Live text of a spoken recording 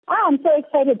I'm so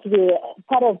excited to be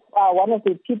part of one of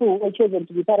the people who were chosen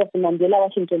to be part of the Mandela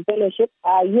Washington Fellowship.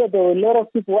 Here there were a lot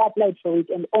of people who applied for it,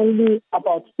 and only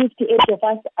about 58 of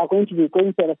us are going to be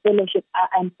going for the fellowship.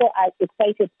 I'm so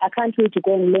excited. I can't wait to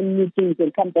go and learn new things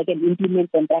and come back and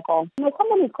implement them back home. My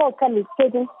company is called Candy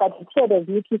Trading, but it's trade as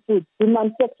Yuki Food. We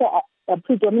manufacture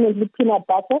predominantly peanut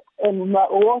butter, and we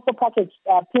also package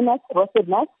peanuts, roasted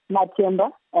nuts, matemba,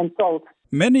 and salt.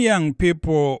 Many young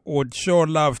people would show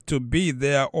love to be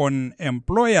their own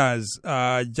employers,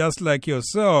 just like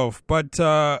yourself, but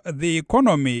the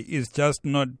economy is just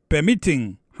not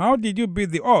permitting. How did you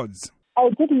beat the odds? I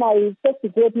did my first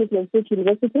degree at Mandela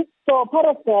University. So part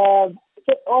of the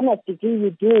honors degree,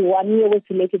 you do 1 year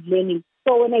work-related learning.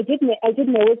 So when I did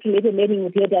my work-related learning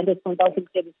with Headhunters Consulting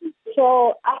Services.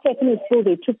 So after I finished school,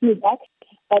 they took me back.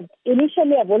 But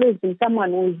initially, I've always been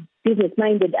someone who's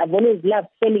business-minded. I've always loved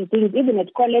selling things. Even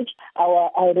at college, I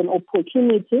had an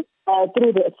opportunity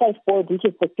through the SIFE board, which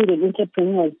is the Student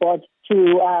Entrepreneurs Board, to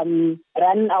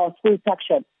run our school tuck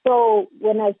shop. So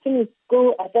when I finished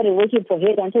school, I started working for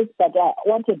Headhunters, but I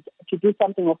wanted to do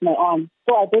something of my own.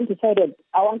 So I then decided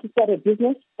I want to start a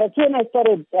business. That's when I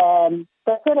started.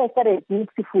 That's when I started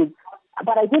Nixie Foods.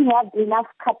 But I didn't have enough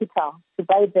capital to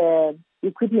buy the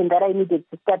equipment that I needed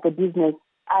to start the business.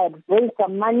 I had raised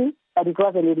some money, but it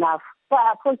wasn't enough. So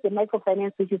I approached the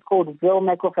microfinance, which is called Zero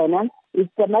Microfinance. It's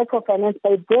the microfinance,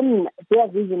 but then their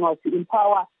vision was to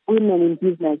empower women in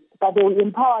business, but they were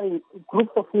empowering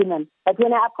groups of women. But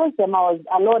when I approached them, I was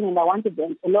alone and I wanted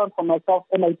a loan for myself,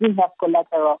 and I didn't have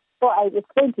collateral. So I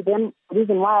explained to them the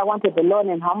reason why I wanted the loan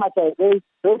and how much I raised.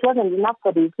 So it wasn't enough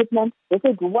for the equipment. They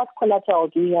said, what collateral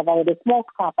do you have? I had a small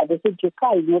car, but they said, your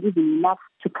car is not even enough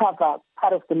to cover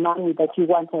part of the money that you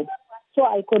wanted. So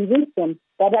I convinced them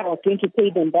that I was going to pay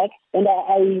them back, and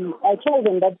I told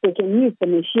them that they can use the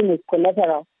machine as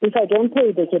collateral. If I don't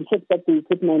pay, they can take back the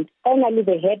equipment. Finally,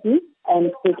 they had me,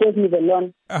 and they gave me the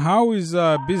loan. How is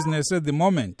business at the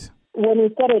moment? When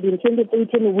we started in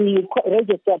 2018, we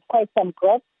registered quite some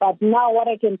growth. But now what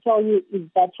I can tell you is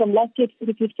that from last year,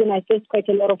 2015, I faced quite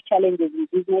a lot of challenges in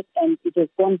business, and it has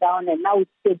gone down, and now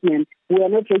it's stagnant. We are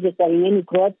not registering any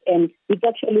growth, and it's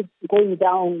actually going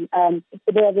down.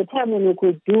 There was a time when we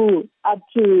could do up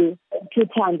to 2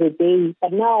 tons a day,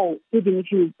 but now even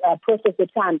if you process a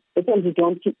ton, sometimes you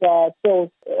don't sell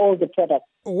all the products.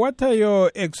 What are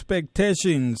your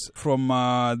expectations from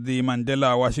the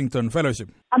Mandela Washington Fellowship?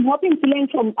 I'm hoping to learn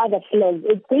from other fellows.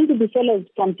 It's going to be fellows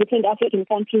from different African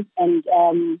countries and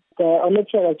the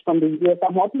lecturers from the US.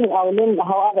 I'm hoping I'll learn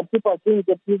how other people are doing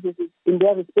their businesses in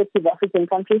their respective African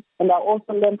countries, and I'll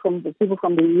also learn from the people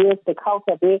from the US, the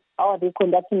culture there, how are they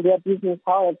conducting their business,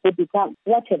 how have they become,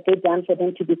 what have they done for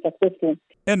them to be successful.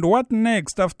 And what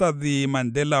next after the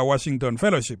Mandela Washington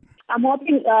Fellowship? I'm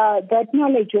hoping that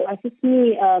knowledge will assist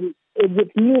me with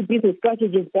new business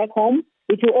strategies back home.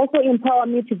 It will also empower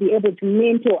me to be able to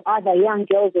mentor other young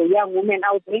girls or young women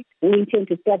out there who intend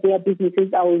to start their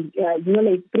businesses. I will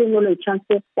bring knowledge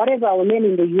transfer. Whatever I will learn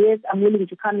in the US, I'm willing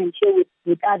to come and share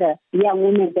with other young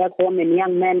women back home and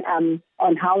young men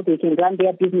on how they can run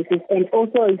their businesses. And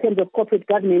also in terms of corporate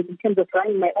governance, in terms of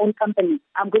running my own company,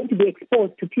 I'm going to be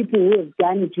exposed to people who have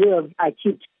done it, who have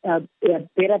achieved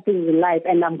better things in life.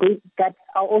 And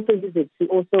I'll also use it to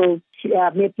also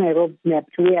make my roadmap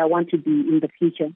to where I want to be in the future.